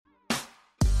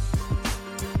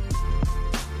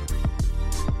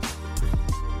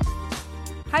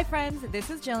Hi friends, this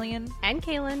is Jillian. And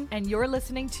Kaylin. And you're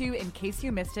listening to In Case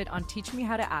You Missed It on Teach Me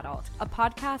How to Adult, a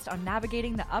podcast on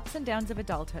navigating the ups and downs of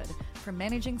adulthood, from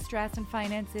managing stress and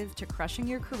finances to crushing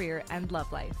your career and love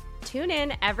life. Tune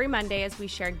in every Monday as we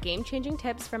share game-changing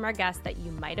tips from our guests that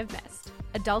you might have missed.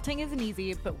 Adulting isn't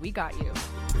easy, but we got you.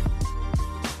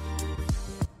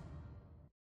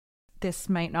 This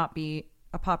might not be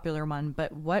a popular one,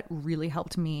 but what really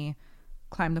helped me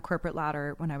climb the corporate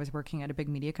ladder when I was working at a big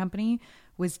media company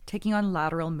was taking on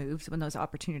lateral moves when those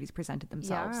opportunities presented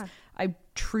themselves. Yeah. I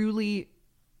truly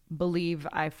believe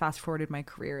I fast forwarded my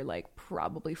career like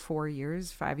probably 5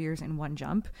 years in one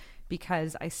jump,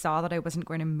 because I saw that I wasn't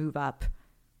going to move up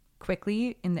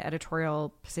quickly in the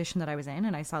editorial position that I was in,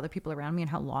 and I saw the people around me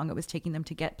and how long it was taking them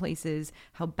to get places,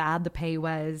 how bad the pay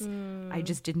was. I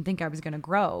just didn't think I was going to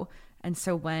grow. And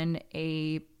so when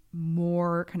a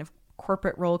more kind of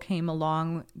corporate role came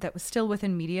along that was still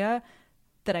within media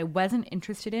that I wasn't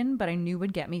interested in, but I knew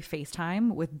would get me face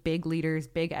time with big leaders,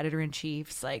 big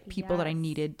editor-in-chiefs, like people that I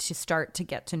needed to start to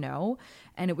get to know.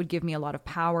 And it would give me a lot of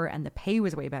power, and the pay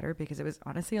was way better because it was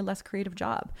honestly a less creative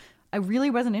job. I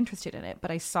really wasn't interested in it, but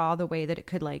I saw the way that it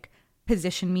could like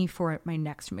position me for my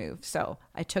next move. So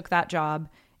I took that job.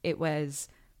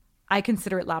 I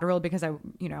consider it lateral because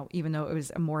even though it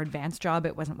was a more advanced job,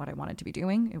 it wasn't what I wanted to be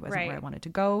doing. It wasn't where I wanted to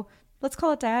go. Let's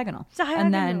call it diagonal.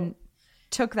 And then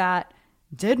took that,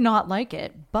 did not like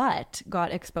it, but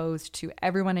got exposed to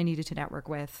everyone I needed to network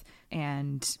with.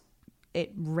 And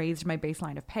it raised my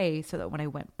baseline of pay so that when I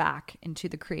went back into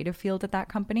the creative field at that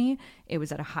company, it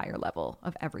was at a higher level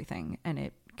of everything. And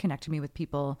it connected me with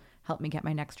people, helped me get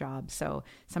my next job. So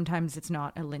sometimes it's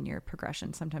not a linear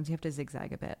progression. Sometimes you have to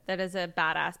zigzag a bit. That is a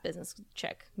badass business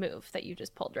chick move that you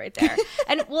just pulled right there.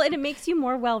 And it makes you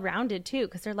more well-rounded too,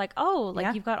 because they're like,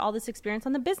 you've got all this experience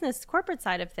on the business corporate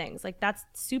side of things. Like that's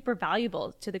super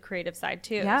valuable to the creative side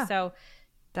too. Yeah. So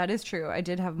that is true. I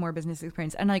did have more business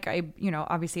experience. And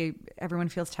obviously everyone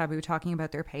feels taboo talking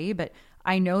about their pay, but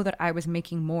I know that I was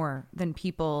making more than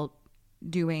people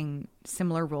doing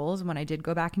similar roles when I did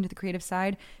go back into the creative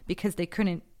side, because they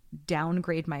couldn't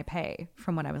downgrade my pay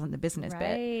from when I was on the business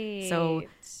bit. So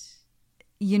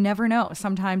you never know.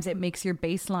 Sometimes it makes your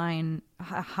baseline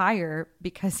higher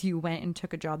because you went and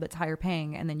took a job that's higher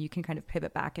paying, and then you can kind of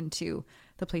pivot back into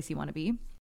the place you want to be.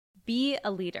 Be a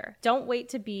leader. Don't wait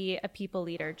to be a people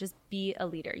leader. Just be a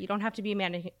leader. You don't have to be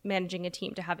managing a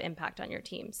team to have impact on your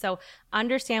team. So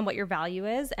understand what your value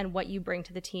is and what you bring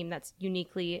to the team that's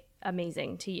uniquely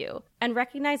amazing to you. And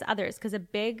recognize others, because a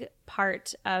big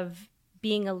part of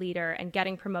being a leader and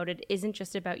getting promoted isn't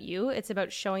just about you. It's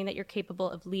about showing that you're capable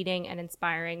of leading and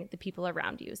inspiring the people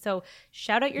around you. So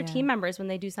shout out your team members when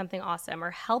they do something awesome,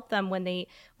 or help them when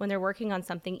they're working on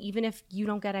something, even if you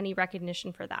don't get any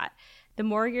recognition for that. The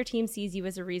more your team sees you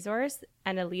as a resource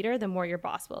and a leader, the more your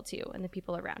boss will too, and the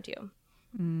people around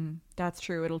you. That's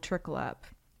true. It'll trickle up.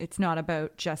 It's not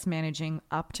about just managing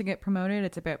up to get promoted.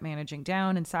 It's about managing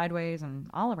down and sideways and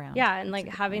all around. Yeah, and like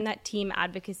having that team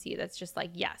advocacy that's just like,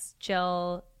 yes,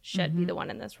 Jill should be the one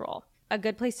in this role. A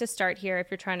good place to start here,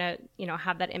 if you're trying to,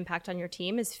 have that impact on your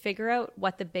team, is figure out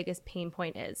what the biggest pain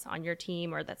point is on your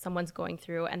team or that someone's going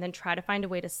through, and then try to find a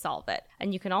way to solve it.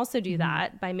 And you can also do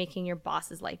that by making your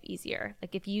boss's life easier.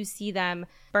 Like if you see them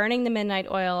burning the midnight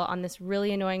oil on this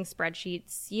really annoying spreadsheet,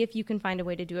 see if you can find a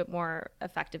way to do it more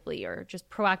effectively, or just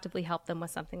proactively help them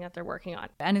with something that they're working on.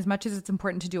 And as much as it's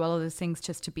important to do all of those things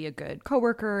just to be a good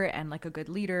coworker and like a good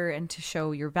leader and to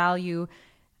show your value,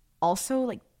 also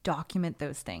like document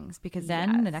those things, because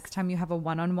then the next time you have a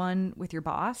one-on-one with your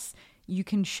boss, you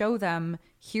can show them,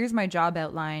 here's my job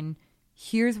outline,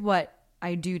 here's what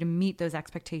I do to meet those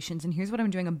expectations, and here's what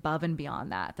I'm doing above and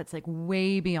beyond that. That's like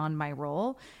way beyond my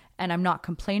role, and I'm not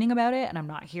complaining about it, and I'm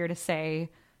not here to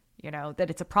say, that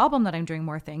it's a problem that I'm doing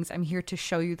more things. I'm here to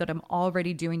show you that I'm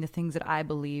already doing the things that I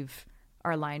believe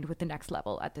are aligned with the next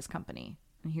level at this company,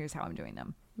 and here's how I'm doing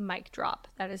them. Mic drop.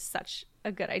 That is such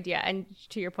a good idea. And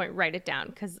to your point, write it down,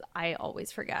 because I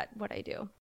always forget what I do.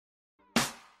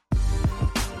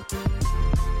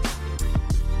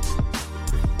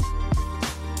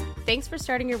 Thanks for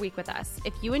starting your week with us.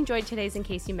 If you enjoyed today's In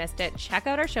Case You Missed It, check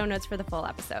out our show notes for the full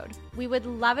episode. We would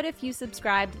love it if you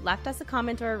subscribed, left us a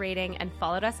comment or a rating, and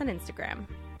followed us on Instagram.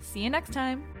 See you next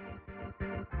time.